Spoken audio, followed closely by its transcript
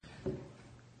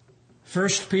1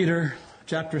 Peter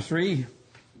chapter 3.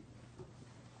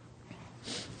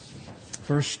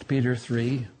 1 Peter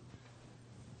 3.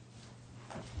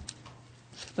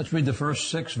 Let's read the first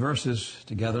 6 verses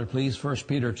together, please. 1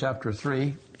 Peter chapter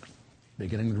 3,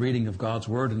 beginning the reading of God's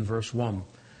Word in verse 1.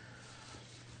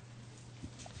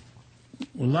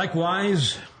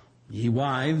 Likewise, ye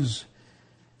wives,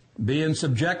 be in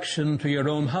subjection to your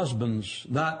own husbands,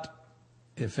 that,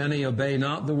 if any obey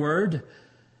not the word,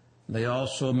 they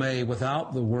also may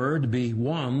without the word be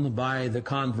won by the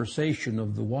conversation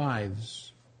of the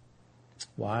wives,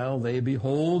 while they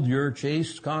behold your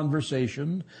chaste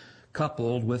conversation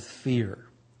coupled with fear,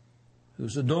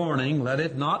 whose adorning, let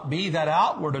it not be that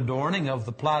outward adorning of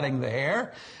the plaiting the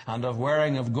hair, and of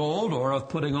wearing of gold, or of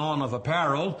putting on of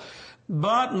apparel,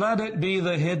 but let it be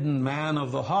the hidden man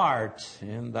of the heart,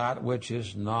 in that which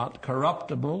is not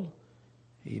corruptible,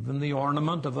 even the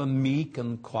ornament of a meek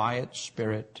and quiet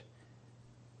spirit,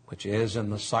 which is in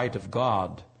the sight of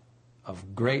God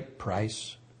of great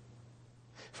price.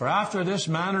 For after this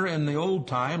manner in the old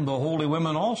time, the holy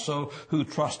women also, who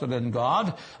trusted in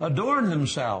God, adorned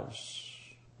themselves,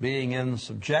 being in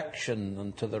subjection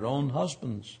unto their own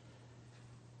husbands,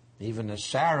 even as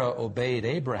Sarah obeyed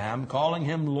Abraham, calling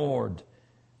him Lord,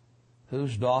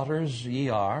 whose daughters ye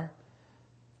are,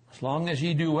 as long as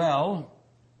ye do well,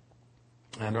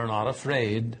 and are not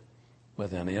afraid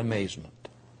with any amazement.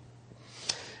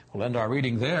 We'll end our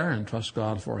reading there and trust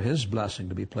God for His blessing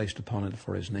to be placed upon it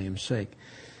for His name's sake.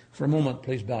 For a moment,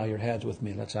 please bow your heads with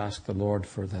me. Let's ask the Lord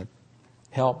for that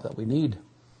help that we need.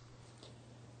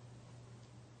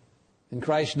 In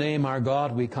Christ's name, our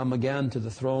God, we come again to the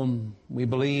throne. We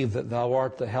believe that Thou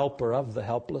art the helper of the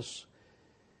helpless.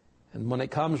 And when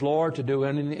it comes, Lord, to do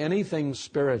anything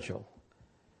spiritual,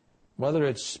 whether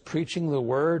it's preaching the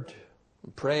Word,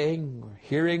 praying, or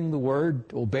hearing the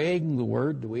Word, obeying the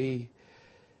Word, we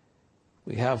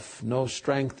have no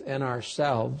strength in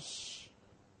ourselves.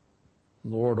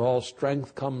 Lord, all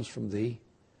strength comes from Thee.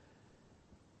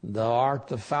 Thou art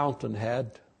the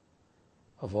fountainhead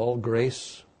of all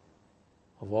grace,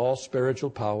 of all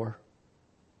spiritual power.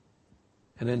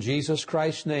 And in Jesus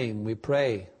Christ's name we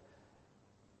pray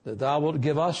that Thou wilt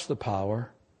give us the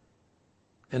power,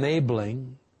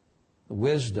 enabling the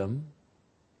wisdom,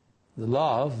 the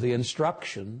love, the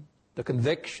instruction, the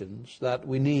convictions that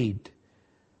we need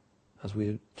as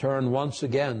we turn once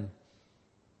again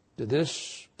to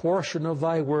this portion of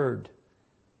Thy Word,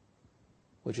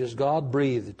 which is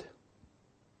God-breathed,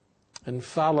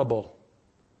 infallible,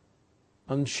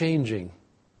 unchanging.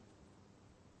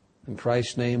 In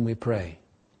Christ's name we pray.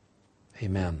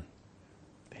 Amen.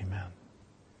 Amen.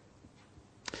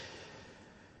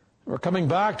 We're coming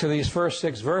back to these first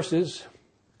 6 verses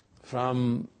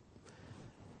from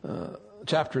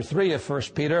chapter 3 of 1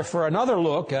 Peter for another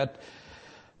look at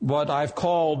what I've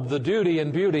called the duty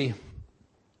and beauty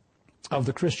of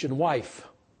the Christian wife.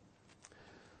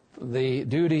 The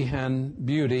duty and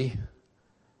beauty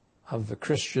of the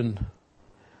Christian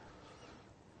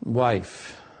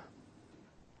wife.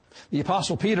 The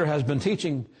Apostle Peter has been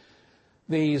teaching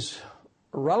these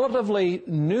relatively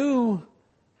new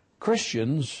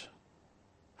Christians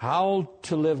how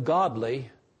to live godly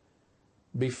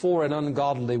before an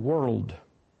ungodly world.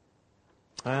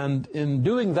 And in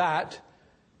doing that,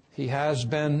 he has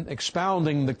been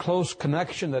expounding the close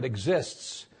connection that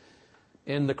exists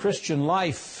in the Christian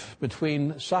life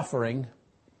between suffering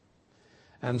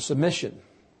and submission.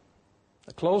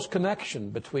 A close connection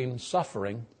between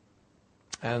suffering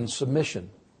and submission.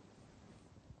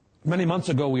 Many months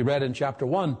ago we read in chapter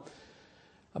 1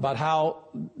 about how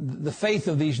the faith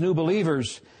of these new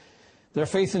believers, their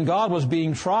faith in God was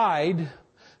being tried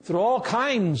through all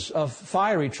kinds of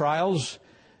fiery trials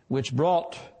which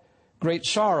brought great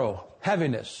sorrow,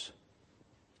 heaviness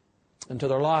into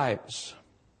their lives.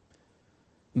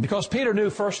 And because Peter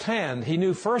knew firsthand, he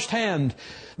knew firsthand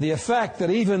the effect that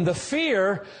even the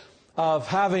fear of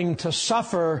having to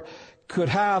suffer could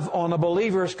have on a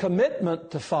believer's commitment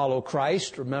to follow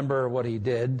Christ. Remember what he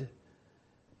did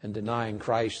in denying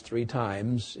Christ 3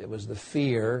 times. It was the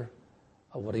fear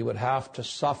of what he would have to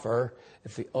suffer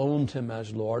if he owned Him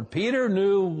as Lord. Peter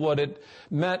knew what it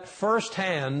meant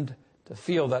firsthand to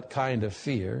feel that kind of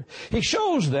fear. He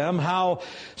shows them how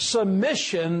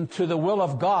submission to the will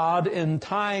of God in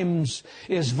times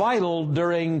is vital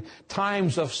during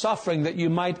times of suffering, that you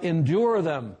might endure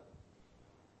them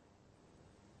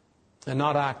and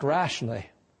not act rashly.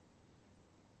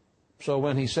 So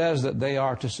when he says that they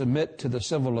are to submit to the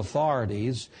civil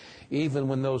authorities, even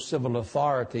when those civil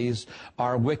authorities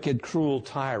are wicked, cruel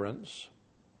tyrants,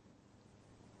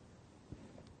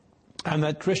 and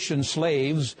that Christian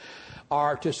slaves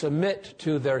are to submit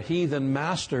to their heathen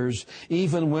masters,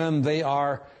 even when they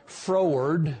are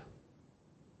froward,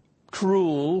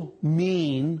 cruel,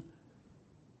 mean,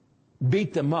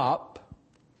 beat them up.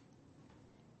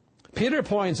 Peter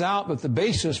points out that the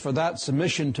basis for that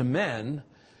submission to men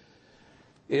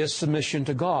is submission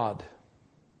to God.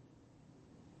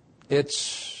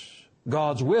 It's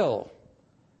God's will,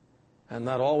 and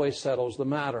that always settles the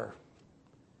matter.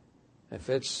 If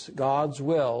it's God's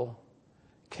will,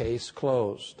 case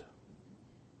closed.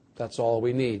 That's all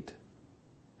we need.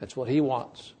 That's what He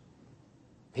wants.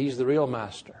 He's the real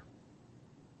master.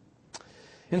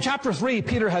 In chapter 3,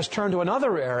 Peter has turned to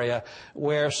another area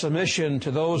where submission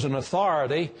to those in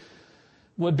authority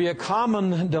would be a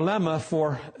common dilemma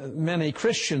for many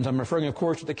Christians. I'm referring, of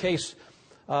course, to the case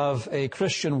of a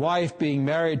Christian wife being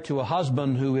married to a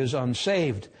husband who is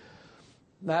unsaved.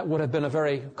 That would have been a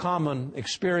very common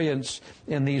experience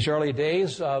in these early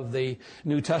days of the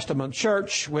New Testament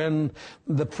church, when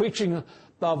the preaching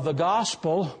of the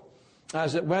gospel,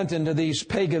 as it went into these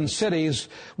pagan cities,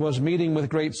 was meeting with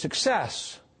great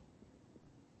success.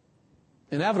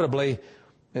 Inevitably,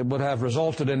 it would have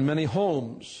resulted in many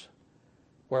homes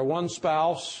where one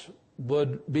spouse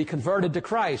would be converted to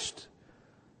Christ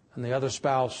and the other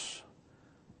spouse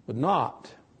would not.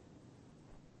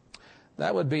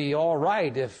 That would be all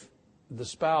right if the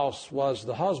spouse was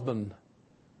the husband.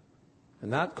 In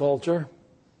that culture,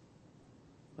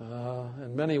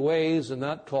 in many ways, in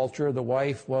that culture, the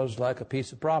wife was like a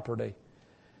piece of property.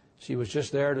 She was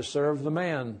just there to serve the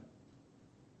man.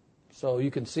 So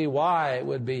you can see why it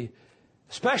would be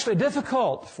especially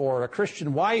difficult for a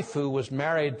Christian wife who was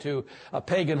married to a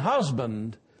pagan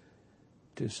husband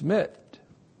to submit.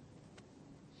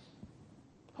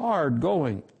 Hard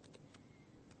going.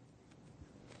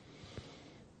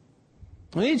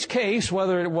 In each case,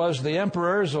 whether it was the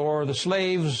emperors or the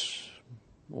slaves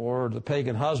or the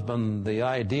pagan husband, the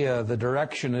idea, the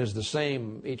direction is the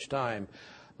same each time.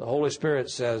 The Holy Spirit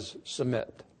says,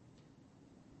 submit.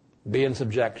 Be in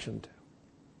subjection to.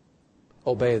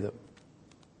 Obey them.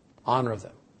 Honor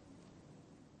them.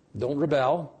 Don't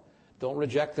rebel. Don't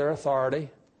reject their authority.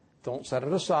 Don't set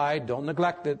it aside. Don't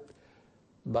neglect it.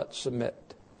 But submit.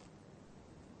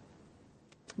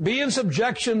 Be in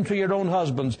subjection to your own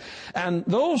husbands. And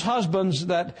those husbands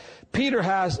that Peter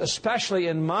has especially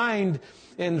in mind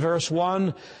in verse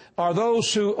 1 are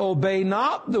those who obey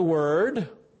not the word,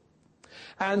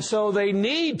 and so they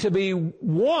need to be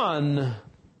won,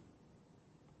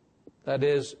 that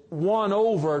is, won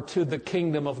over to the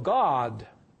kingdom of God.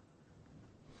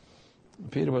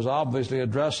 Peter was obviously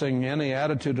addressing any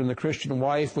attitude in the Christian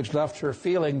wife which left her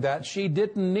feeling that she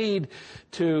didn't need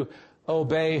to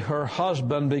obey her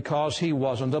husband because he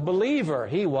wasn't a believer.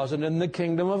 He wasn't in the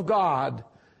kingdom of God.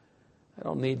 I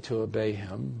don't need to obey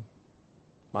him.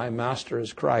 My master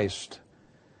is Christ.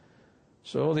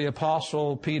 So the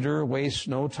Apostle Peter wastes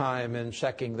no time in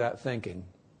checking that thinking,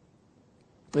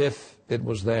 if it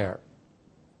was there.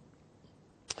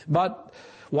 But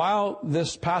while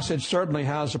this passage certainly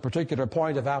has a particular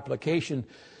point of application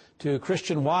to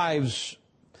Christian wives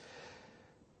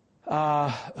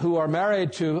who are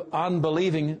married to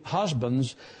unbelieving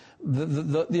husbands,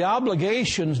 the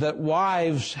obligations that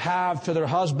wives have to their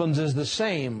husbands is the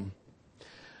same,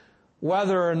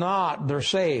 whether or not they're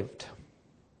saved.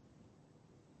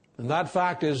 And that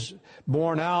fact is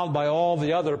borne out by all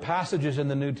the other passages in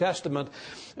the New Testament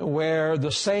where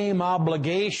the same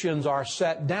obligations are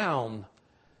set down,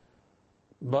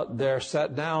 but they're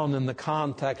set down in the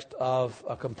context of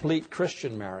a complete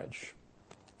Christian marriage,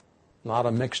 not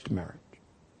a mixed marriage.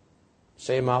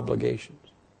 Same obligations.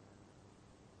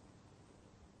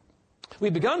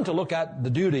 We've begun to look at the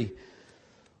duty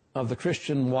of the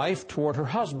Christian wife toward her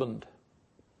husband.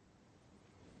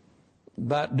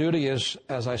 That duty is,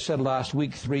 as I said last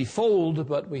week, threefold,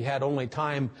 but we had only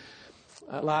time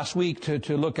last week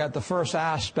to look at the first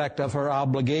aspect of her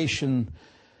obligation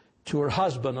to her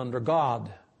husband under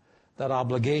God. That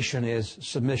obligation is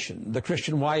submission. The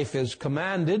Christian wife is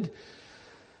commanded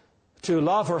to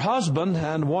love her husband,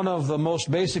 and one of the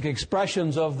most basic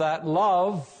expressions of that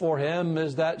love for him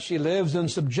is that she lives in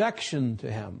subjection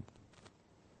to him.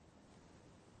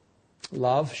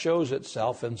 Love shows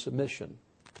itself in submission.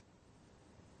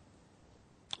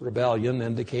 Rebellion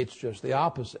indicates just the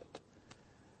opposite.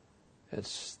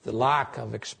 It's the lack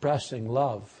of expressing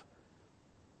love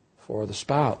for the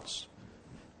spouse.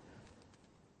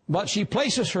 But she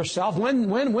places herself,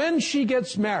 when she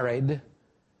gets married,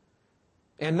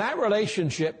 in that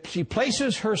relationship, she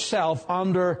places herself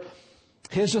under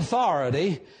his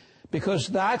authority because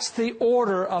that's the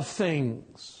order of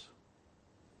things.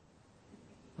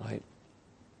 Right?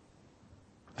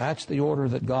 That's the order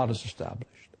that God has established.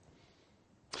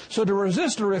 So to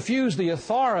resist or refuse the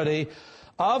authority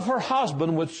of her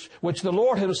husband, which the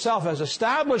Lord himself has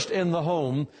established in the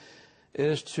home,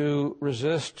 is to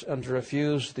resist and to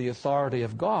refuse the authority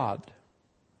of God.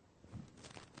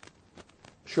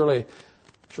 Surely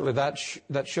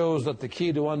that shows that the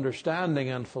key to understanding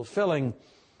and fulfilling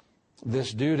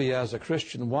this duty as a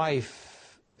Christian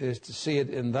wife is to see it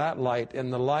in that light,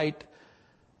 in the light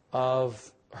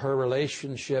of her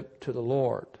relationship to the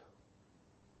Lord.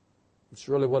 It's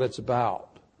really what it's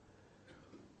about.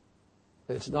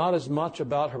 It's not as much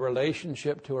about her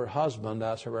relationship to her husband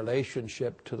as her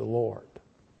relationship to the Lord.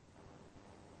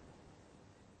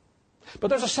 But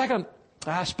there's a second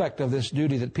aspect of this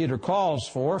duty that Peter calls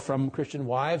for from Christian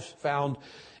wives, found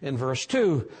in verse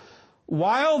 2.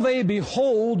 While they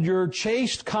behold your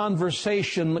chaste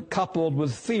conversation coupled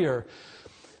with fear.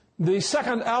 The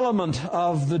second element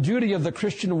of the duty of the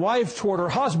Christian wife toward her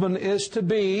husband is to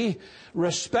be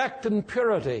respect and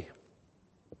purity.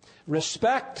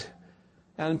 Respect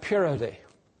and purity.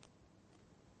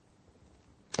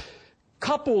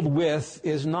 Coupled with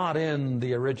is not in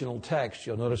the original text.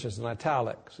 You'll notice it's in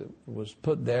italics. It was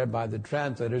put there by the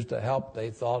translators to help, they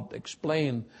thought,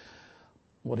 explain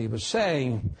what he was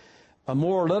saying. A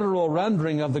more literal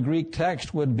rendering of the Greek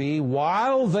text would be,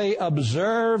 while they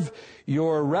observe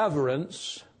your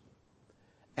reverence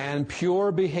and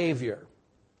pure behavior.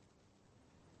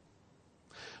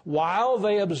 While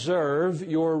they observe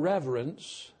your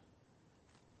reverence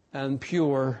and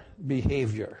pure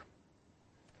behavior.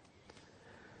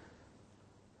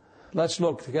 Let's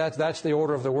look. That's the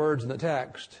order of the words in the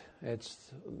text. It's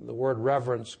the word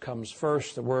reverence comes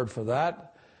first, the word for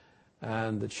that,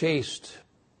 and the chaste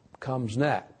comes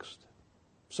next.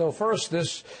 So first,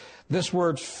 this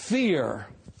word fear.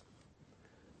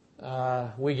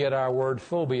 We get our word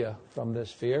phobia from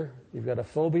this fear. You've got a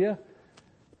phobia.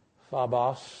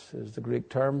 Phobos is the Greek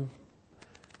term.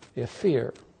 A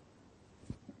fear.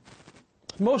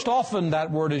 Most often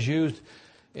that word is used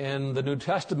in the New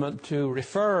Testament to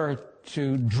refer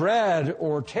to dread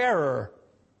or terror,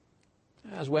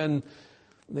 as when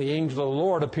the angel of the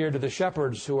Lord appeared to the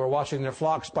shepherds who were watching their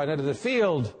flocks by night in the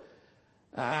field.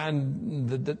 And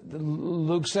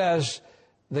Luke says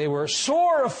they were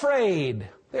sore afraid.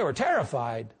 They were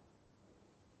terrified.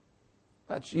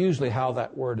 That's usually how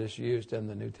that word is used in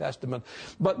the New Testament.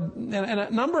 But in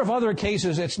a number of other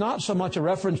cases, it's not so much a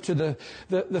reference to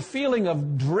the feeling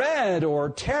of dread or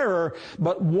terror,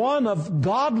 but one of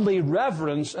godly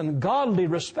reverence and godly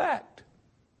respect.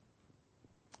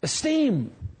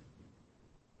 Esteem.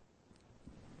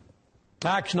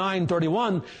 Acts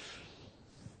 9:31,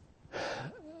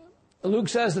 Luke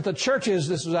says that the churches,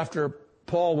 this was after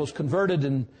Paul was converted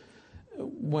and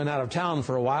went out of town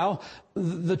for a while,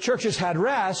 the churches had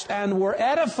rest and were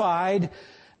edified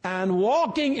and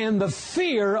walking in the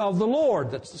fear of the Lord.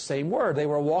 That's the same word. They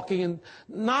were walking in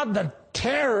not the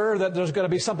terror that there's going to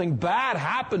be something bad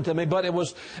happen to me, but it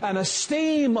was an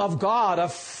esteem of God, a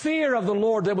fear of the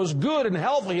Lord that was good and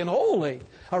healthy and holy,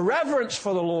 a reverence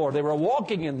for the Lord. They were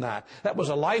walking in that. That was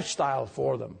a lifestyle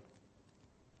for them.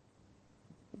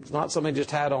 It's not something they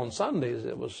just had on Sundays.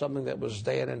 It was something that was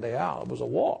day in and day out. It was a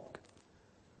walk.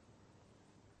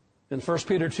 In 1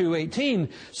 Peter 2:18,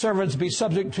 servants, be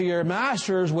subject to your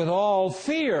masters with all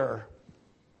fear.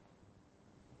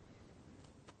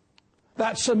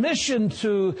 That submission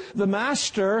to the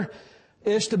master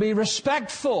is to be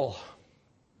respectful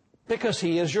because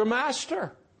he is your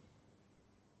master.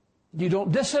 You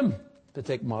don't diss him, to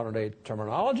take modern day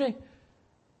terminology.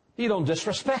 You don't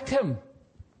disrespect him,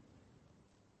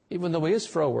 even though he is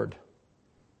froward.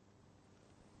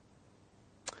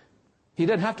 He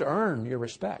doesn't have to earn your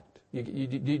respect. Do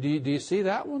you see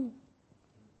that one?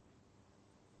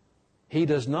 He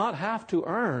does not have to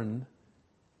earn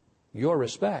your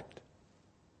respect.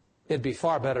 It'd be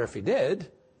far better if he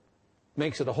did.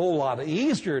 Makes it a whole lot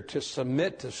easier to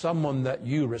submit to someone that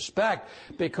you respect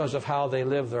because of how they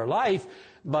live their life.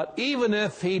 But even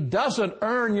if he doesn't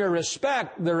earn your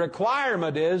respect, the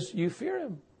requirement is you fear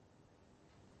him.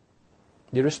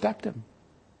 You respect him.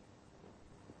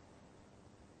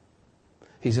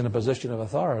 He's in a position of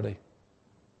authority.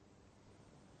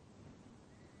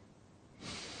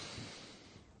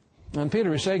 And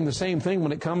Peter is saying the same thing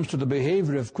when it comes to the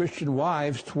behavior of Christian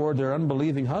wives toward their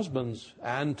unbelieving husbands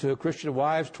and to Christian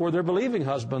wives toward their believing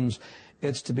husbands.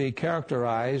 It's to be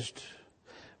characterized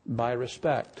by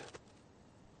respect.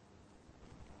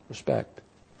 Respect.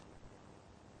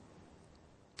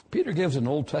 Peter gives an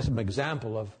Old Testament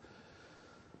example of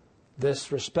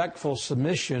this respectful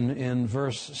submission in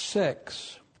verse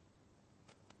 6.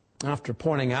 After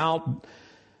pointing out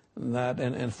that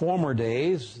in former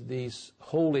days, these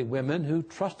holy women who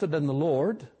trusted in the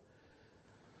Lord,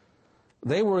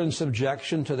 they were in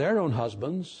subjection to their own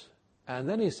husbands. And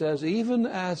then he says, even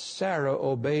as Sarah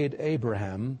obeyed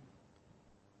Abraham,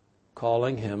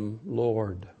 calling him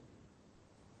Lord.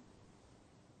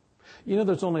 You know,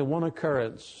 there's only one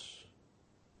occurrence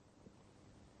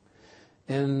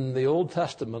in the Old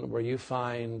Testament where you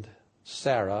find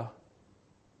Sarah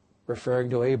referring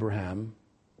to Abraham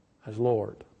as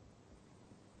Lord.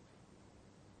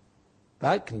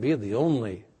 That can be the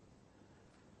only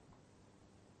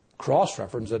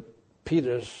cross-reference that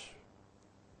Peter's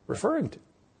referring to.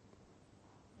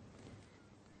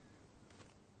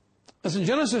 It's in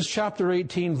Genesis chapter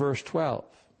 18, verse 12.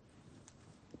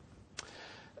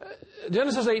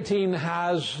 Genesis 18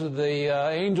 has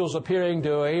the angels appearing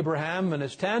to Abraham in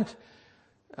his tent.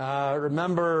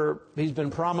 Remember, he's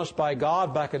been promised by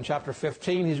God back in chapter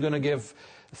 15. He's going to give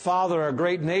father a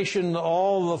great nation.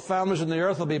 All the families in the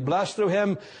earth will be blessed through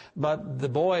him. But the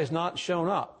boy has not shown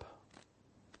up.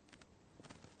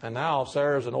 And now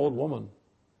Sarah's an old woman,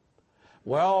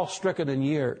 well stricken in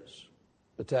years,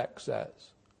 the text says.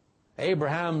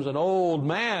 Abraham's an old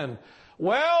man,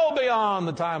 well beyond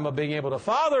the time of being able to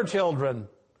father children.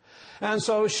 And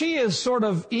so she is sort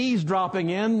of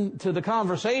eavesdropping into the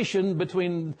conversation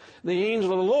between the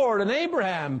angel of the Lord and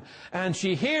Abraham. And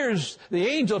she hears the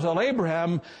angel tell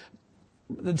Abraham,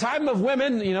 the time of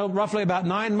women, roughly about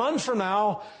 9 months from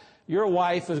now, your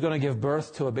wife is going to give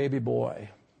birth to a baby boy.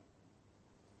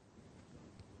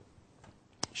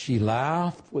 She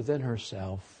laughed within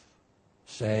herself,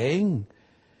 saying,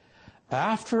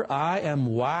 after I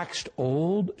am waxed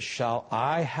old, shall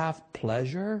I have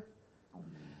pleasure,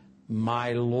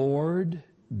 my Lord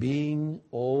being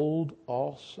old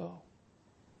also?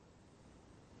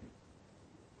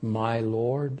 My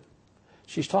Lord.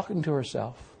 She's talking to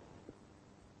herself.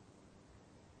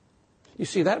 You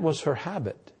see, that was her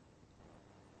habit.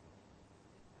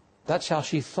 That's how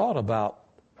she thought about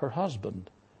her husband.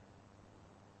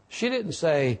 She didn't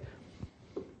say,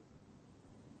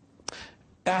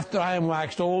 after I am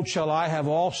waxed old, shall I have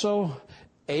also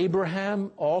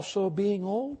Abraham also being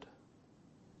old?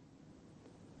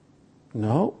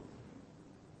 No.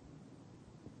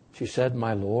 She said,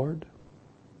 my Lord.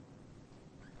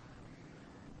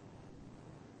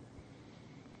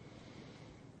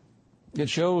 It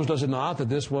shows, does it not, that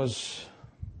this was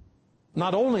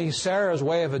not only Sarah's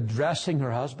way of addressing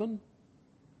her husband,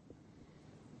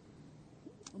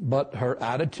 but her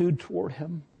attitude toward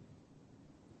him.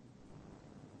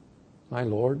 My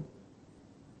Lord.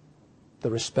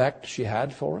 The respect she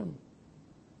had for him.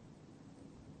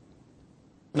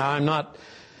 Now, I'm not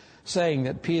saying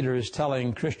that Peter is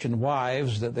telling Christian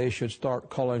wives that they should start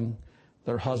calling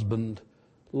their husband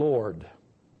Lord,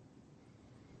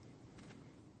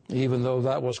 even though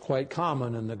that was quite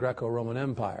common in the Greco-Roman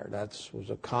Empire. That was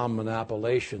a common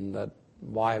appellation that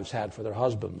wives had for their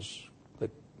husbands.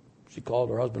 That she called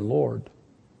her husband Lord.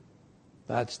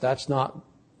 That's not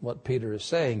what Peter is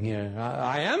saying here.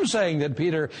 I am saying that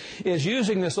Peter is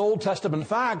using this Old Testament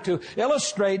fact to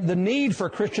illustrate the need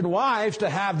for Christian wives to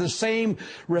have the same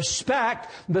respect,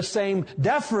 the same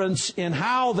deference in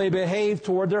how they behave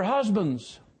toward their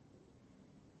husbands.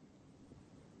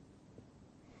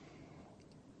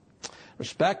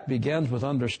 Respect begins with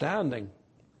understanding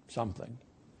something.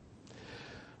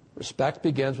 Respect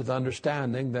begins with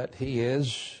understanding that he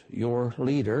is your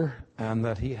leader and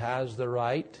that he has the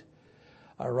right,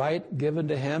 a right given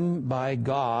to him by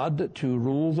God to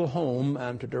rule the home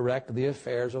and to direct the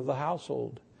affairs of the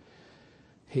household.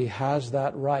 He has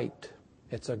that right.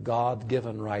 It's a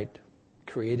God-given right,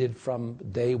 created from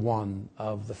day one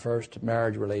of the first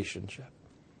marriage relationship.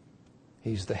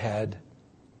 He's the head.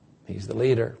 He's the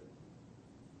leader.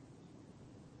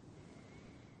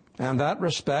 And that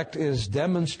respect is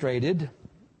demonstrated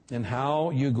in how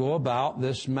you go about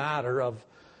this matter of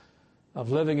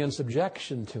living in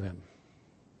subjection to him.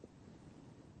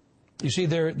 You see,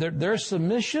 there's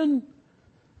submission,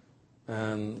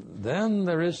 and then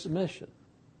there is submission.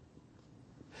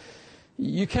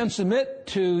 You can submit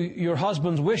to your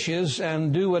husband's wishes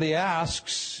and do what he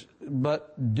asks,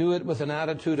 but do it with an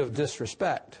attitude of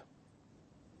disrespect.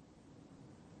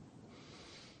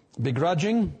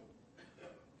 Begrudging,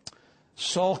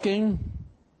 sulking,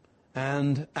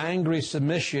 and angry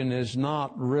submission is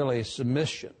not really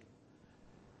submission.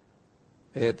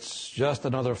 It's just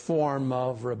another form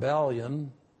of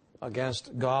rebellion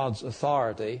against God's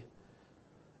authority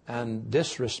and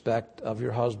disrespect of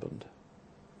your husband.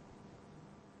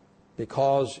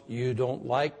 Because you don't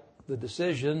like the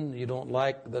decision, you don't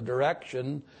like the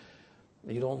direction,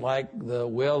 you don't like the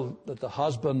will that the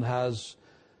husband has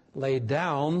laid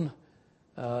down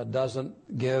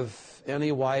doesn't give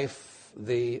any wife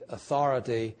the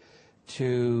authority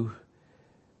to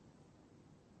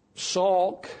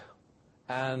sulk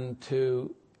and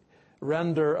to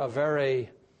render a very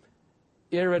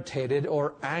irritated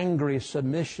or angry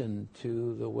submission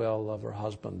to the will of her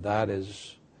husband.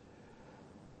 That's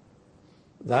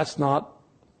not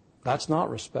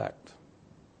respect.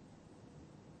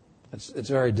 It's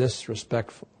very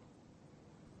disrespectful.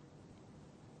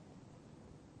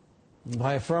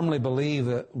 I firmly believe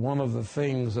that one of the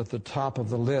things at the top of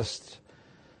the list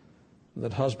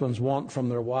that husbands want from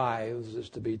their wives is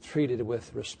to be treated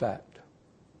with respect.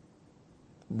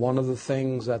 One of the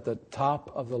things at the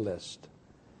top of the list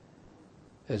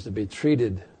is to be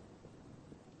treated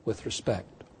with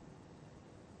respect.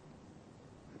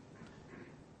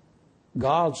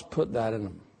 God's put that in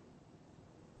them.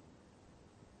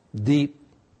 Deep,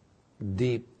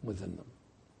 deep within them.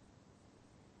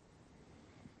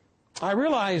 I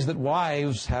realize that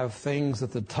wives have things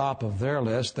at the top of their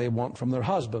list they want from their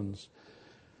husbands.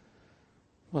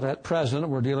 But at present,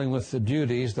 we're dealing with the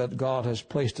duties that God has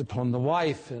placed upon the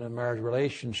wife in a marriage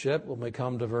relationship. When we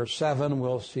come to verse 7,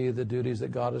 we'll see the duties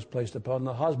that God has placed upon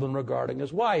the husband regarding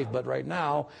his wife. But right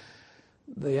now,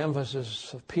 the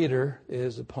emphasis of Peter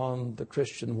is upon the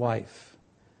Christian wife.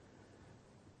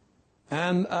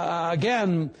 And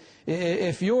again,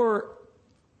 if your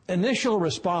initial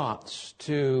response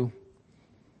to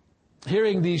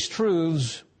hearing these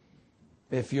truths,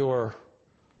 if you're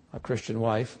a Christian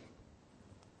wife,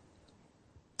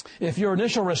 if your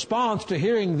initial response to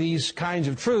hearing these kinds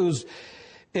of truths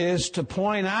is to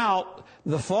point out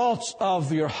the faults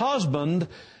of your husband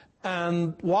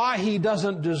and why he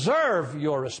doesn't deserve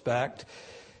your respect,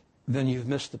 then you've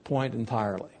missed the point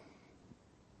entirely.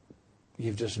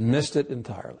 You've just missed it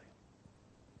entirely.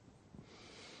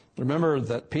 Remember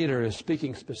that Peter is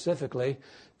speaking specifically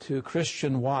to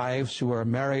Christian wives who are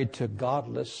married to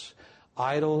godless,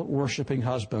 idol-worshiping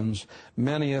husbands,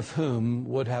 many of whom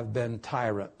would have been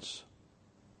tyrants.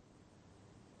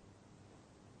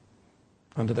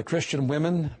 And to the Christian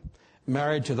women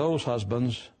married to those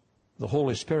husbands, the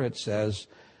Holy Spirit says,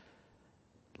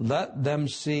 let them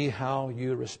see how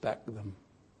you respect them.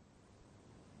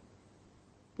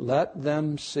 Let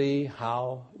them see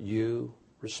how you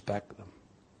respect them.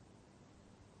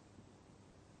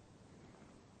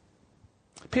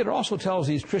 Peter also tells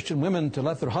these Christian women to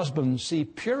let their husbands see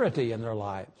purity in their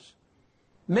lives.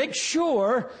 Make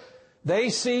sure they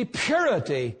see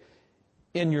purity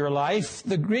in your life.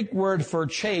 The Greek word for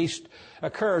chaste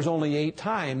occurs only 8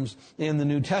 times in the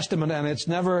New Testament, and it's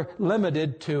never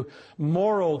limited to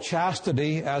moral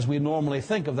chastity as we normally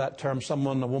think of that term, a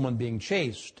woman being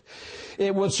chaste.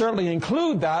 It would certainly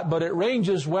include that, but it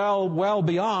ranges well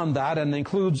beyond that and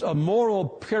includes a moral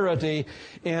purity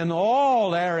in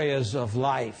all areas of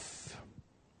life.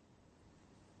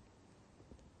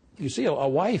 You see, a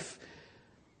wife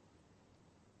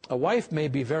may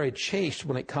be very chaste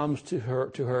when it comes to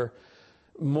her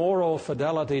moral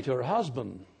fidelity to her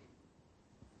husband.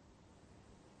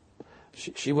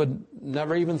 She would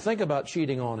never even think about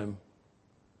cheating on him.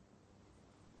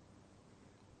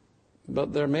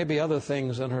 But there may be other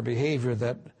things in her behavior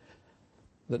that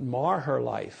mar her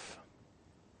life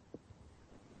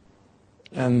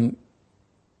and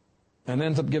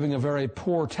ends up giving a very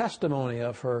poor testimony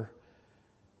of her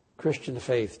Christian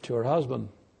faith to her husband.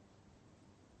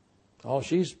 Oh,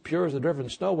 she's pure as the driven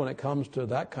snow when it comes to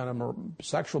that kind of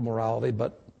sexual morality,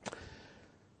 but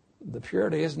the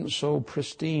purity isn't so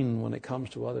pristine when it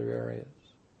comes to other areas.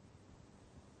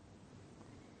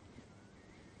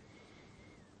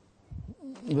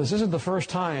 This isn't the first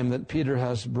time that Peter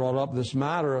has brought up this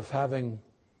matter of having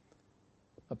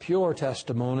a pure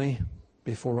testimony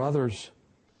before others.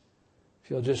 If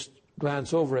you'll just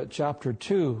glance over at chapter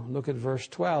 2, look at verse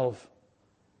 12.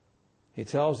 He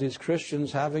tells these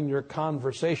Christians, having your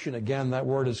conversation, again, that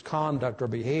word is conduct or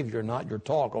behavior, not your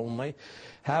talk only,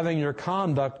 having your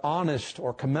conduct honest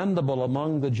or commendable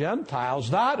among the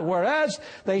Gentiles, that whereas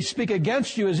they speak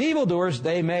against you as evildoers,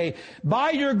 they may,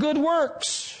 by your good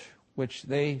works, which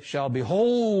they shall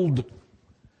behold,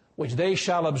 which they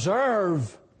shall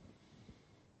observe,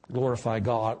 glorify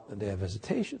God in the day of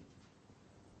visitation.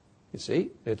 You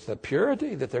see, it's the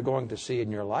purity that they're going to see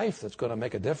in your life that's going to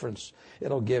make a difference.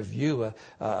 It'll give you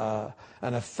an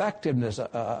effectiveness,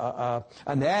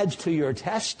 an edge to your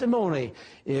testimony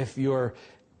if your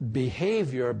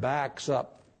behavior backs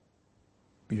up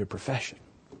your profession.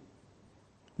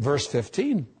 Verse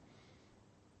 15,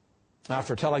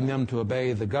 after telling them to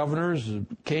obey the governors,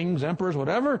 kings, emperors,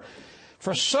 whatever,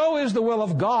 For so is the will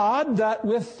of God, that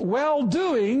with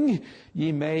well-doing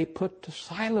ye may put to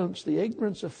silence the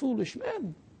ignorance of foolish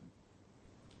men.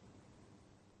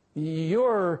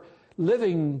 Your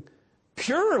living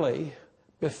purely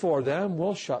before them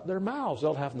will shut their mouths.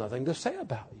 They'll have nothing to say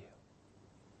about you.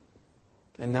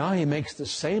 And now he makes the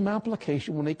same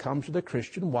application when he comes to the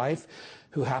Christian wife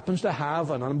who happens to have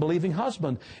an unbelieving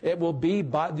husband. It will be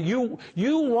by you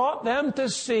want them to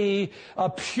see a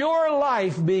pure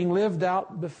life being lived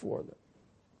out before them.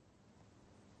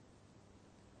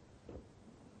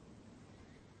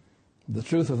 The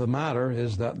truth of the matter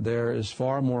is that there is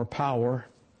far more power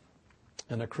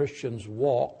in a Christian's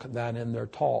walk than in their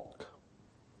talk.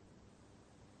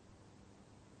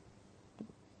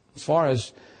 As far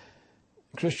as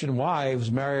Christian wives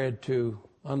married to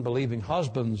unbelieving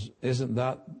husbands, isn't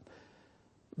that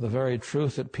the very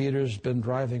truth that Peter's been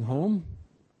driving home?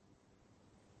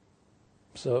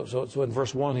 So in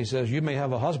verse 1 he says, you may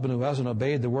have a husband who hasn't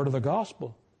obeyed the word of the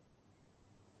gospel.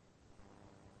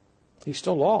 He's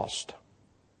still lost.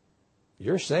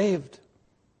 You're saved.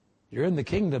 You're in the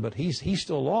kingdom, but he's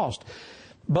still lost.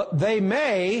 But they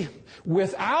may,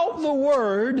 without the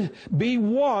word, be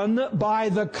won by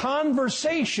the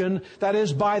conversation, that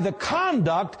is, by the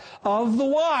conduct of the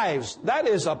wives. That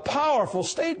is a powerful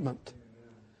statement.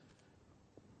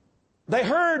 They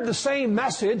heard the same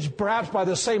message, perhaps by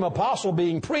the same apostle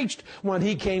being preached when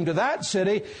he came to that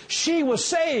city. She was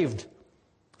saved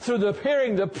through the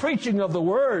hearing, the preaching of the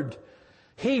word.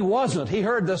 He wasn't. He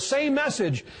heard the same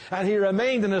message and he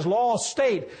remained in his lost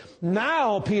state.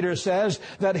 Now, Peter says,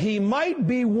 that he might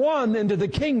be won into the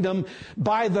kingdom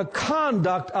by the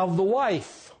conduct of the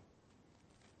wife.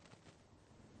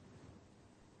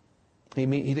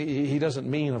 He doesn't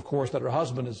mean, of course, that her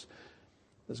husband is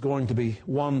going to be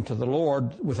won to the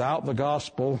Lord without the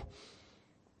gospel,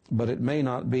 but it may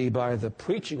not be by the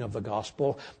preaching of the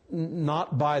gospel,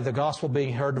 not by the gospel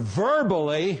being heard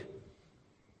verbally.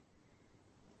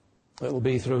 It will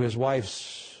be through his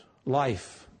wife's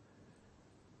life,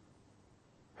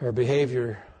 her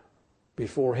behavior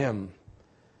before him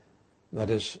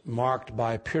that is marked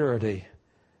by purity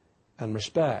and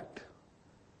respect,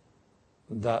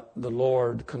 that the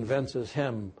Lord convinces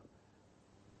him,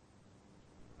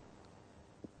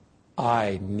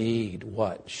 I need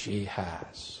what she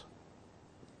has.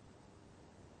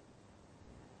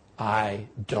 I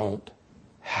don't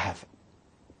have it.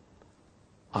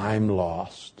 I'm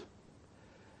lost.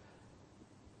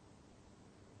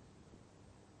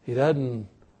 He doesn't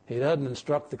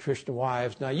instruct the Christian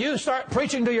wives, now you start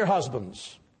preaching to your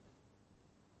husbands.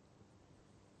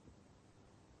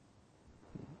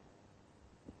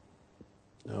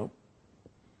 No.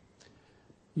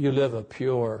 You live a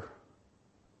pure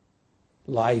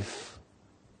life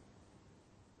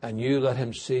and you let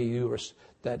him see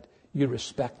that you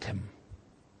respect him.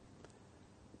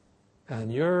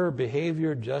 And your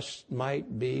behavior just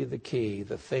might be the key,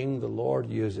 the thing the Lord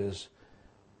uses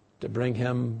to bring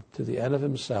him to the end of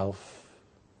himself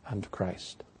and to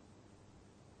Christ.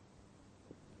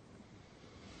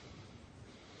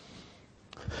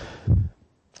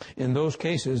 In those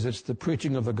cases, it's the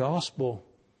preaching of the gospel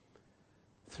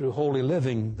through holy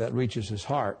living that reaches his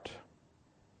heart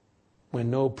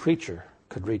when no preacher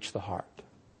could reach the heart.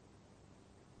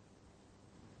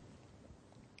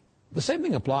 The same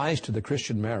thing applies to the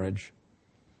Christian marriage.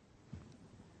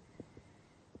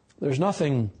 There's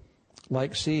nothing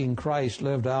like seeing Christ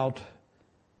lived out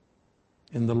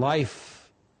in the life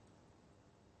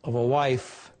of a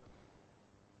wife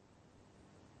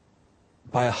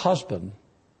by a husband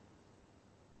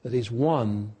that he's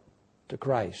won to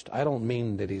Christ. I don't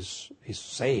mean that he's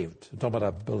saved. I'm talking about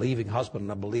a believing husband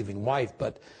and a believing wife,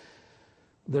 but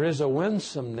there is a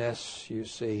winsomeness, you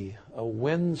see, a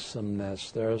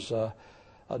winsomeness. There's a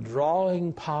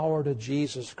drawing power to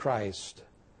Jesus Christ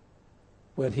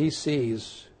when he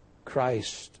sees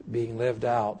Christ being lived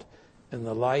out in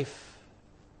the life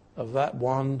of that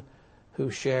one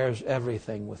who shares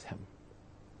everything with him.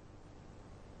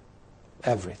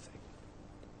 Everything.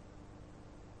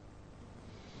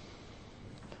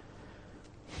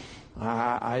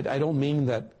 I don't mean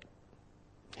that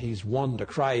he's won to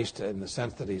Christ in the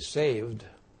sense that he's saved,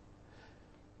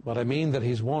 but I mean that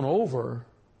he's won over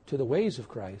to the ways of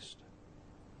Christ.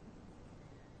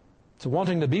 To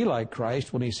wanting to be like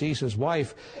Christ when he sees his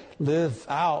wife live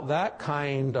out that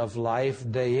kind of life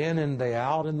day in and day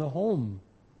out in the home.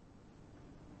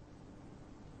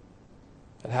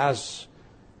 It's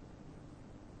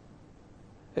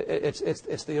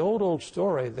the old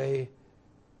story.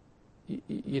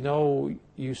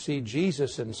 You see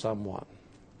Jesus in someone.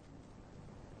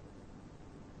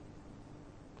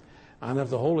 And if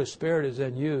the Holy Spirit is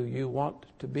in you, you want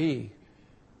to be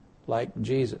like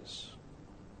Jesus.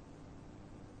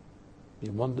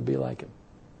 You want to be like Him.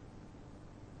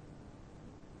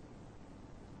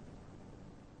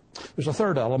 There's a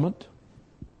third element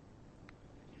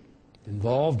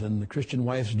involved in the Christian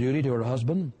wife's duty to her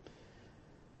husband.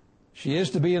 She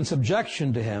is to be in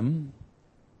subjection to him.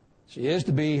 She is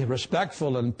to be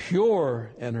respectful and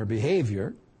pure in her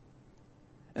behavior.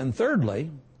 And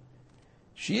thirdly,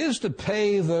 she is to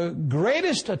pay the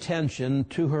greatest attention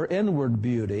to her inward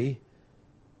beauty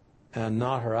and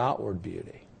not her outward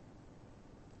beauty.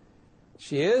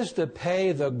 She is to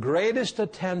pay the greatest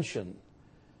attention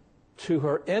to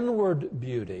her inward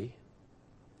beauty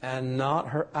and not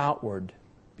her outward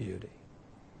beauty.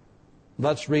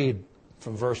 Let's read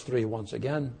from verse 3 once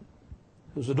again.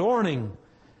 Whose adorning,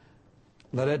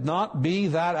 let it not be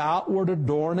that outward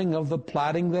adorning of the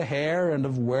plaiting the hair and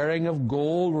of wearing of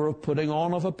gold or of putting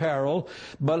on of apparel,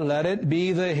 but let it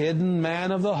be the hidden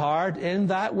man of the heart in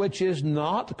that which is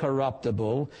not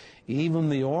corruptible, even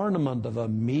the ornament of a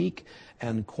meek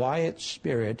and quiet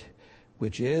spirit,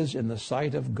 which is in the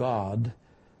sight of God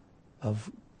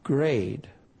of great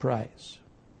price.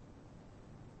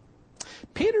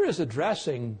 Peter is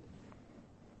addressing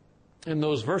in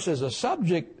those verses a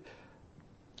subject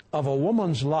of a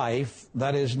woman's life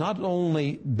that is not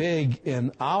only big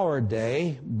in our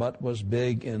day, but was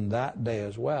big in that day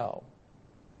as well.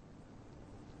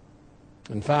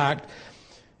 In fact,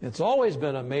 it's always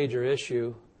been a major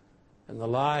issue in the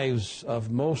lives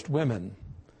of most women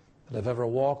that have ever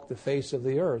walked the face of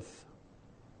the earth.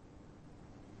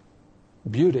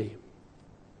 Beauty.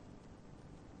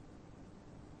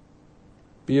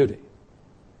 Beauty.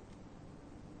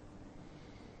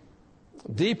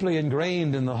 Deeply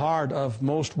ingrained in the heart of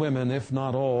most women, if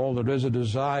not all, there is a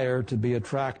desire to be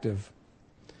attractive,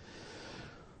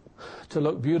 to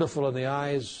look beautiful in the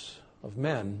eyes of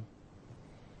men,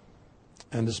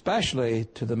 and especially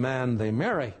to the man they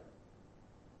marry.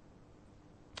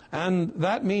 And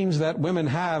that means that women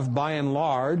have, by and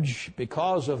large,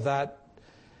 because of that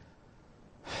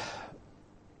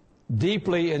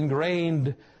deeply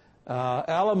ingrained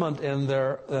element in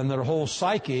their whole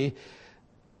psyche,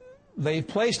 they've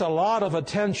placed a lot of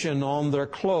attention on their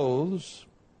clothes,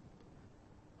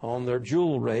 on their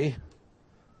jewelry,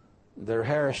 their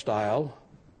hairstyle,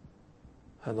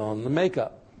 and on the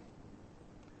makeup.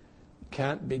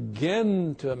 Can't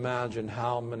begin to imagine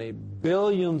how many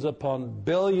billions upon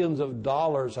billions of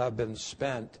dollars have been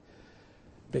spent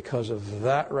because of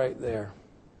that right there.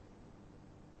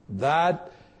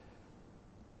 That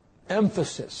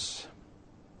emphasis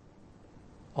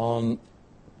on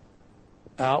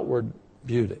outward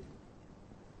beauty.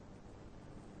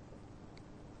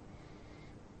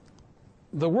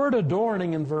 The word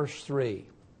adorning in verse 3,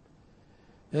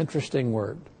 interesting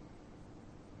word.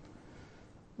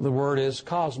 The word is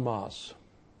cosmos.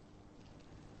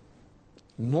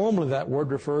 Normally that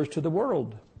word refers to the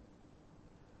world.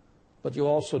 But you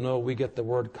also know we get the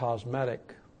word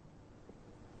cosmetic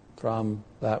from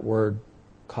that word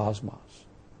cosmos.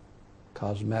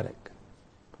 Cosmetic.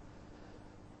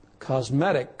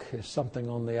 Cosmetic is something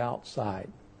on the outside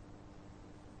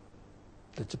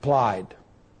that's applied.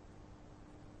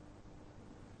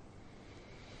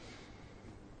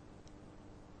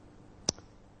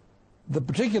 The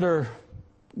particular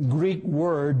Greek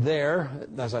word there,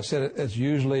 as I said, it's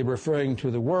usually referring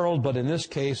to the world, but in this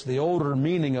case, the older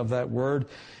meaning of that word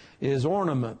is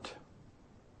ornament.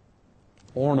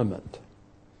 Ornament.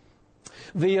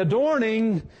 The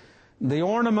adorning, the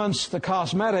ornaments, the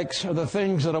cosmetics are the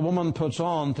things that a woman puts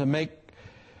on to make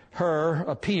her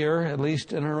appear, at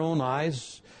least in her own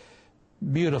eyes,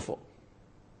 beautiful.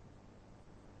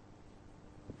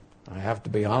 I have to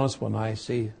be honest, when I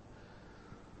see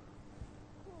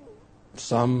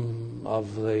some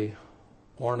of the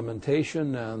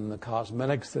ornamentation and the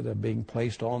cosmetics that are being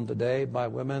placed on today by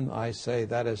women, I say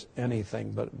that is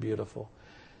anything but beautiful.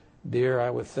 Dear, I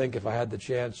would think if I had the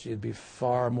chance, you'd be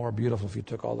far more beautiful if you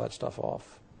took all that stuff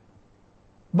off.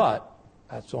 But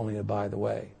that's only a by the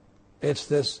way. It's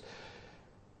this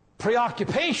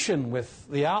preoccupation with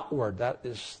the outward that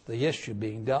is the issue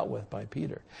being dealt with by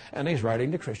Peter. And he's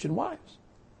writing to Christian wives.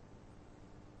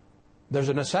 There's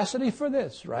a necessity for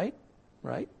this, right?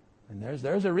 Right? And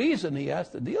there's a reason he has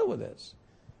to deal with this.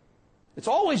 It's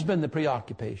always been the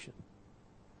preoccupation.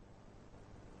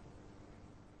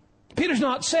 Peter's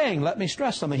not saying, let me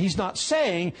stress something, he's not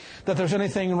saying that there's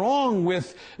anything wrong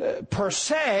with, per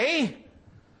se,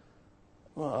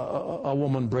 a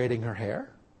woman braiding her hair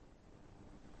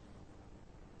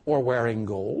or wearing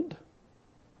gold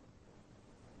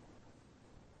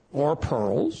or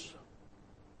pearls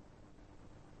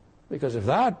Because if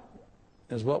that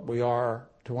is what we are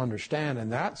to understand,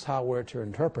 and that's how we're to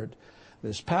interpret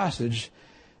this passage,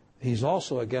 he's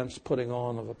also against putting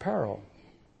on of apparel.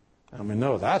 And we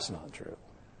know that's not true.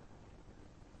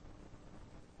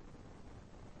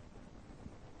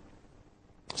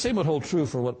 Same would hold true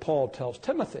for what Paul tells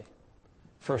Timothy.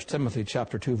 1 Timothy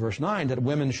chapter 2, verse 9, that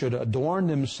women should adorn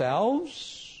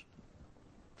themselves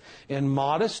in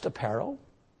modest apparel,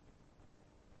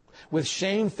 with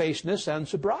shamefacedness and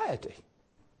sobriety,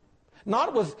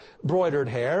 not with broidered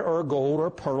hair or gold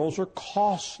or pearls or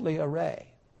costly array.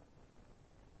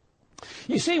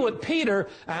 You see, what Peter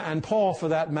and Paul, for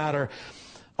that matter,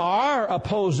 are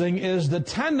opposing is the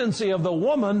tendency of the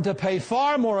woman to pay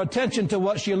far more attention to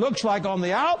what she looks like on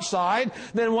the outside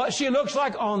than what she looks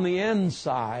like on the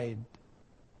inside.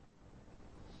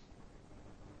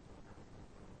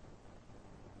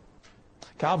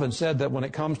 Calvin said that when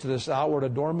it comes to this outward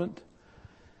adornment,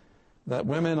 that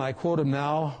women, I quote him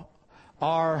now,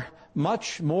 are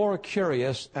much more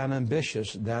curious and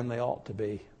ambitious than they ought to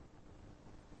be.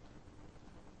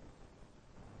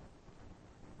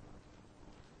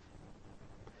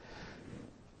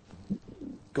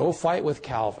 Go fight with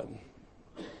Calvin.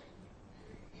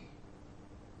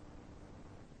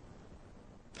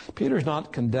 Peter's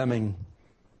not condemning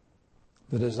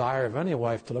the desire of any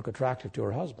wife to look attractive to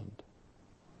her husband.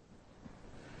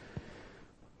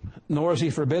 Nor is he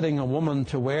forbidding a woman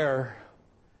to wear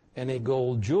any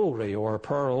gold jewelry or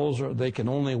pearls, or they can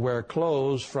only wear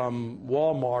clothes from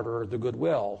Walmart or the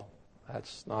Goodwill.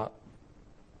 That's not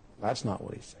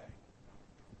what he's saying.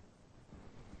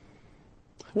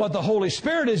 What the Holy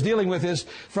Spirit is dealing with is,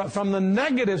 from the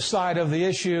negative side of the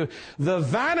issue, the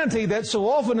vanity that's so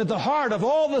often at the heart of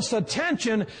all this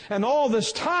attention and all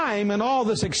this time and all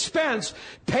this expense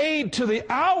paid to the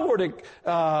outward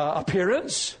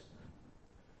appearance,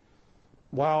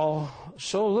 while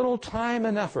so little time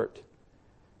and effort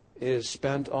is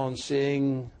spent on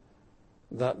seeing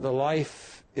that the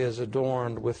life is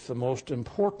adorned with the most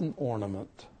important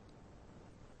ornament,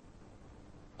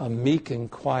 a meek and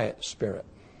quiet spirit.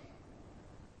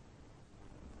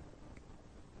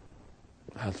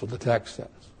 That's what the text says.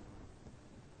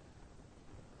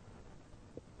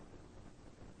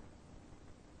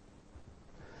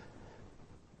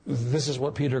 This is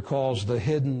what Peter calls the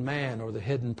hidden man or the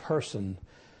hidden person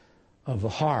of the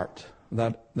heart,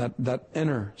 that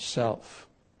inner self.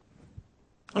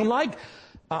 Unlike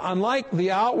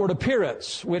the outward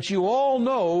appearance, which you all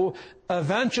know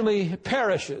eventually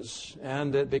perishes,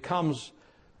 and it becomes,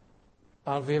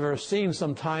 I don't know if you've ever seen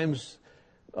sometimes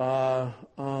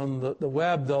on the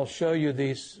web, they'll show you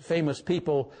these famous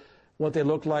people, what they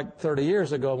looked like 30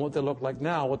 years ago and what they look like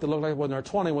now, what they look like when they're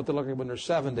 20, what they look like when they're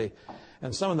 70.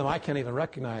 And some of them I can't even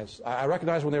recognize. I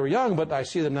recognize when they were young, but I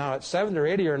see them now at 70 or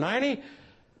 80 or 90.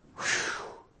 Whew.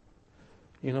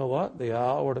 You know what? The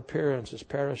outward appearance is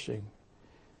perishing.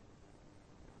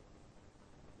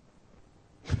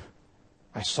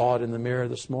 I saw it in the mirror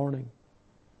this morning.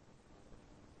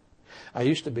 I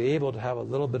used to be able to have a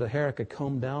little bit of hair I could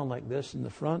comb down like this in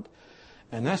the front,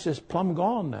 and that's just plumb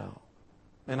gone now.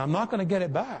 And I'm not going to get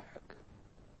it back.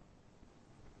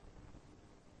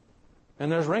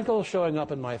 And there's wrinkles showing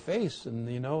up in my face, and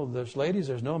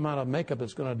there's no amount of makeup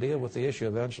that's going to deal with the issue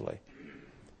eventually.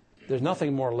 There's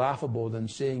nothing more laughable than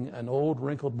seeing an old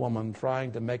wrinkled woman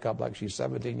trying to make up like she's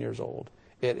 17 years old.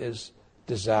 It is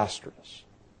disastrous.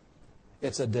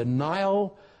 It's a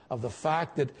denial of the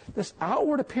fact that this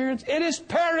outward appearance, it is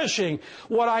perishing.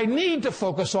 What I need to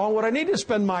focus on, what I need to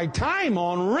spend my time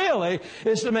on really,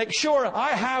 is to make sure I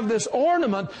have this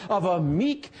ornament of a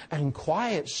meek and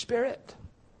quiet spirit.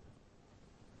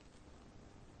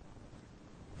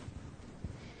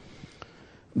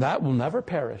 That will never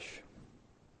perish.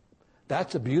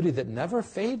 That's a beauty that never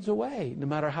fades away, no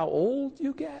matter how old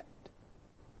you get.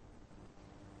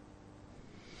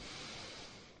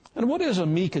 And what is a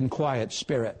meek and quiet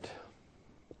spirit?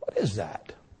 What is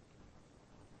that?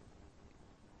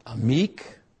 A meek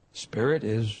spirit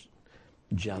is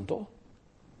gentle.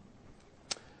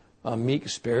 A meek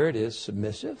spirit is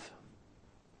submissive.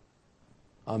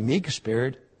 A meek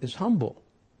spirit is humble.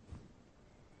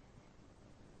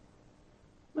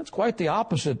 That's quite the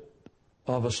opposite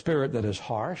of a spirit that is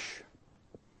harsh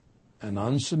and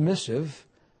unsubmissive,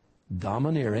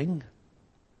 domineering,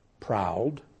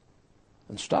 proud,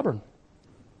 and stubborn.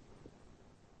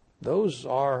 Those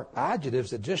are adjectives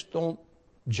that just don't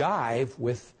jive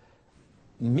with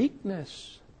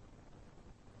meekness.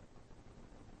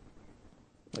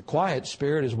 The quiet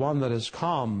spirit is one that is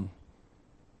calm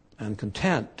and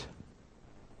content.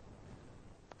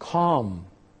 Calm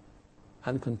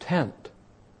and content.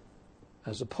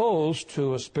 as opposed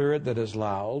to a spirit that is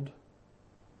loud,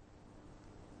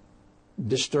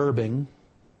 disturbing,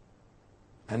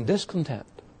 and discontent.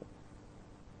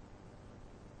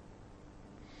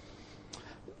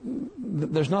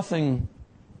 There's nothing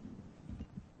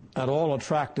at all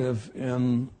attractive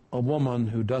in a woman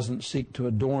who doesn't seek to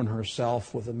adorn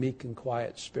herself with a meek and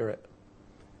quiet spirit,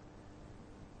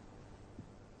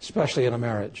 especially in a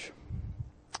marriage.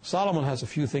 Solomon has a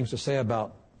few things to say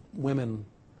about women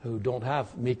who don't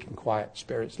have meek and quiet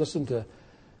spirits. Listen to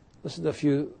a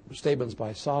few statements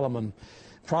by Solomon.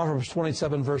 Proverbs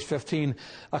 27, verse 15,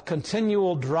 a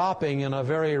continual dropping in a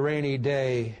very rainy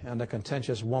day and a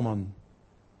contentious woman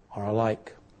are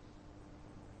alike.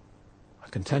 A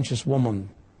contentious woman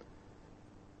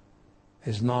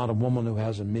is not a woman who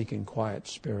has a meek and quiet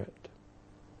spirit.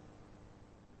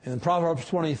 In Proverbs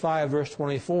 25, verse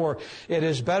 24, it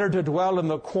is better to dwell in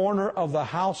the corner of the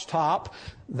housetop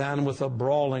than with a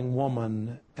brawling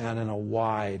woman and in a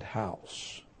wide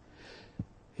house.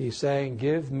 He's saying,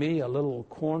 give me a little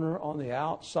corner on the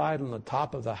outside on the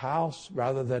top of the house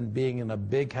rather than being in a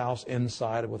big house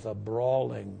inside with a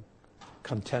brawling,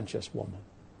 contentious woman.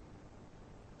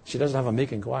 She doesn't have a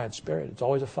meek and quiet spirit. It's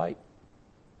always a fight.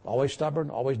 Always stubborn,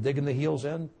 always digging the heels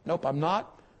in. Nope, I'm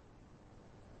not.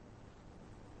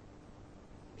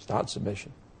 It's not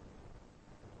submission.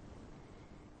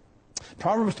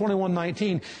 Proverbs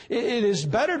 21:19, it is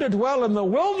better to dwell in the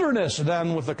wilderness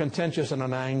than with a contentious and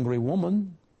an angry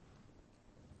woman.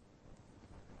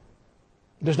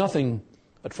 There's nothing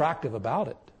attractive about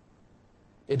it.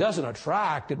 It doesn't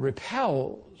attract, it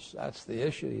repels. That's the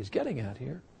issue he's getting at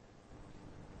here.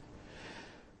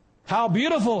 How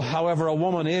beautiful, however, a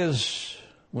woman is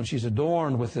when she's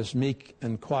adorned with this meek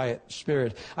and quiet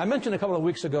spirit. I mentioned a couple of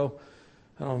weeks ago,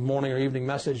 I don't know, morning or evening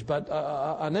message, but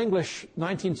an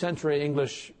 19th century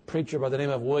English preacher by the name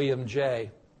of William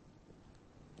Jay.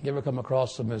 You ever come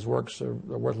across some of his works that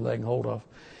are worth laying hold of?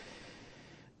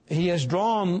 He has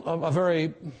drawn a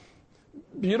very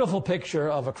beautiful picture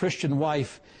of a Christian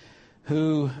wife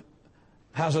who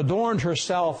has adorned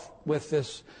herself with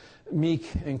this meek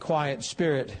and quiet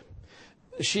spirit.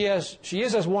 She is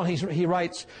as one, he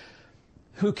writes,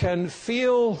 who can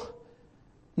feel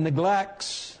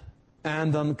neglects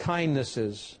and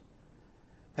unkindnesses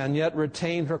and yet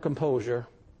retain her composure,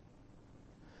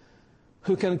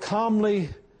 who can calmly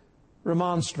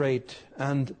remonstrate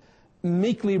and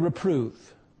meekly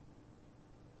reprove,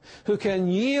 who can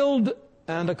yield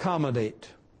and accommodate,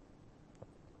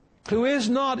 who is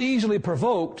not easily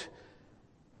provoked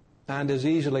and is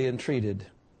easily entreated,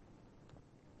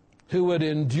 who would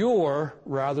endure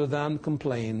rather than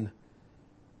complain,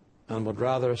 and would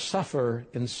rather suffer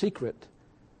in secret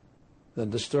than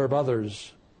disturb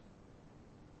others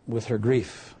with her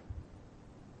grief.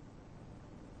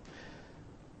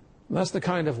 That's the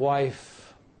kind of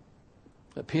wife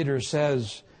that Peter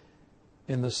says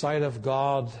in the sight of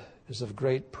God is of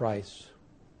great price.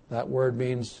 That word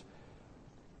means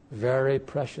very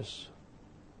precious,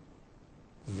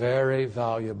 very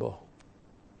valuable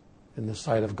in the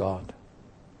sight of God.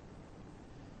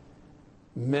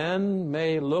 Men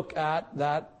may look at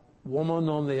that woman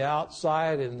on the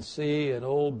outside and see an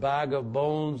old bag of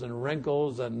bones and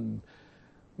wrinkles and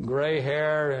gray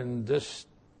hair and just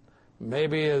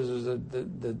maybe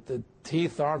the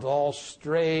teeth aren't all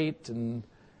straight and,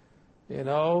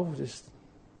 just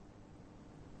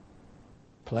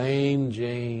plain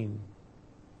Jane.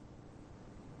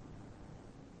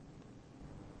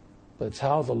 But it's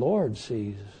how the Lord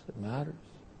sees that matters.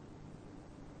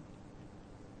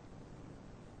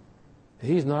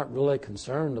 He's not really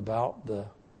concerned about the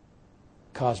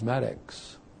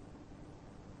cosmetics.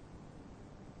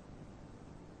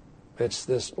 It's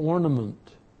this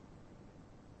ornament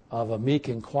of a meek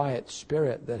and quiet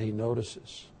spirit that he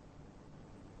notices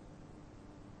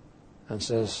and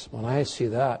says, when I see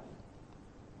that,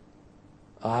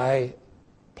 I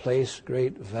place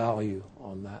great value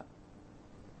on that.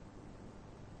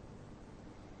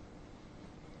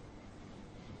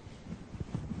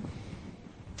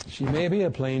 She may be a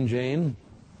plain Jane,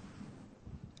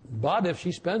 but if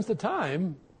she spends the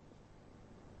time,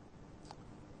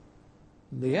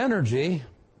 the energy,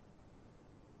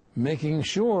 making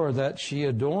sure that she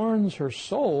adorns her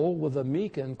soul with a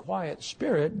meek and quiet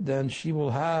spirit, then she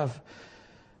will have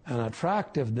an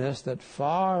attractiveness that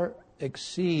far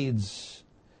exceeds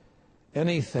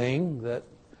anything that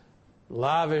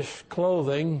lavish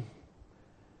clothing,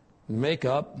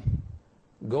 makeup,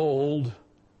 gold,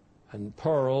 and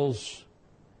pearls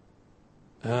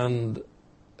and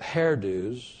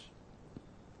hairdos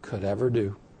could ever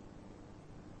do.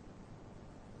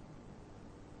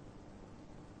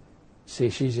 See,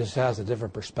 she just has a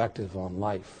different perspective on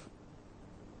life.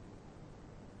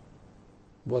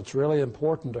 What's really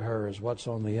important to her is what's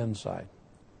on the inside.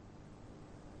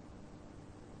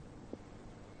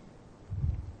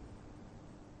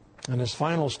 In his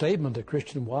final statement to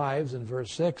Christian wives in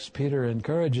verse 6, Peter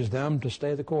encourages them to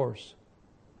stay the course.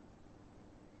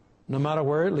 No matter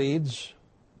where it leads,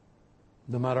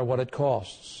 no matter what it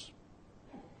costs.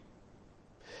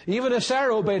 Even as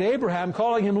Sarah obeyed Abraham,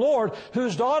 calling him Lord,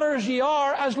 whose daughters ye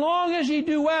are, as long as ye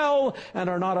do well and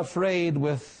are not afraid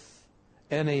with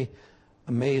any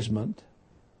amazement.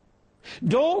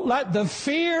 Don't let the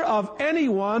fear of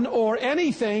anyone or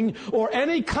anything or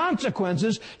any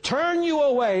consequences turn you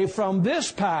away from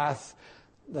this path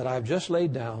that I've just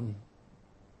laid down.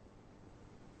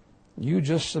 You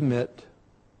just submit.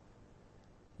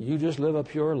 You just live a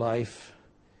pure life.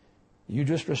 You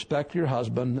just respect your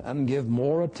husband and give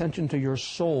more attention to your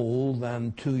soul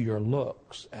than to your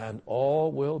looks, and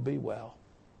all will be well.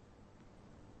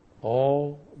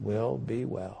 All will be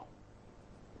well.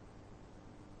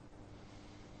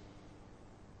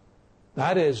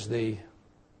 That is the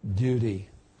duty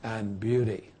and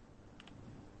beauty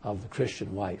of the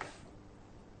Christian wife.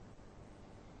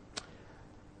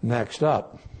 Next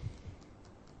up,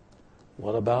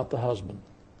 what about the husband?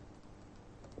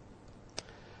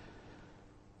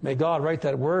 May God write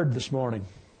that word this morning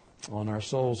on our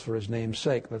souls for His name's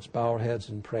sake. Let's bow our heads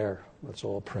in prayer. Let's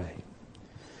all pray.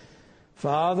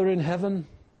 Father in heaven,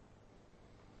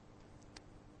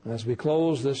 as we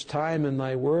close this time in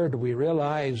Thy Word, we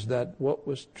realize that what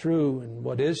was true and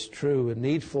what is true and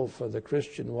needful for the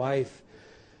Christian wife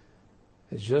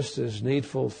is just as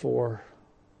needful for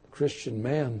the Christian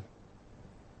man.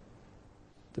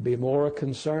 To be more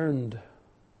concerned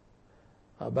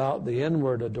about the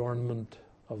inward adornment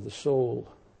of the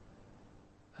soul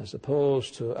as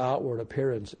opposed to outward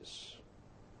appearances.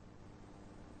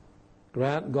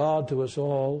 Grant, God, to us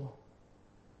all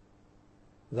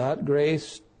that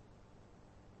grace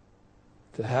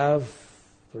to have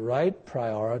the right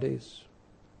priorities.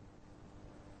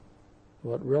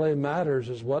 What really matters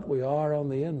is what we are on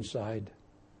the inside,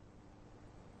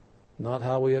 not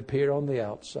how we appear on the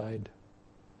outside.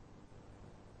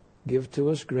 Give to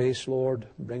us grace, Lord.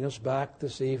 Bring us back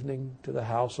this evening to the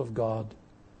house of God.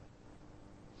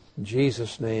 In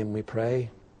Jesus' name we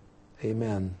pray.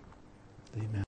 Amen. Amen.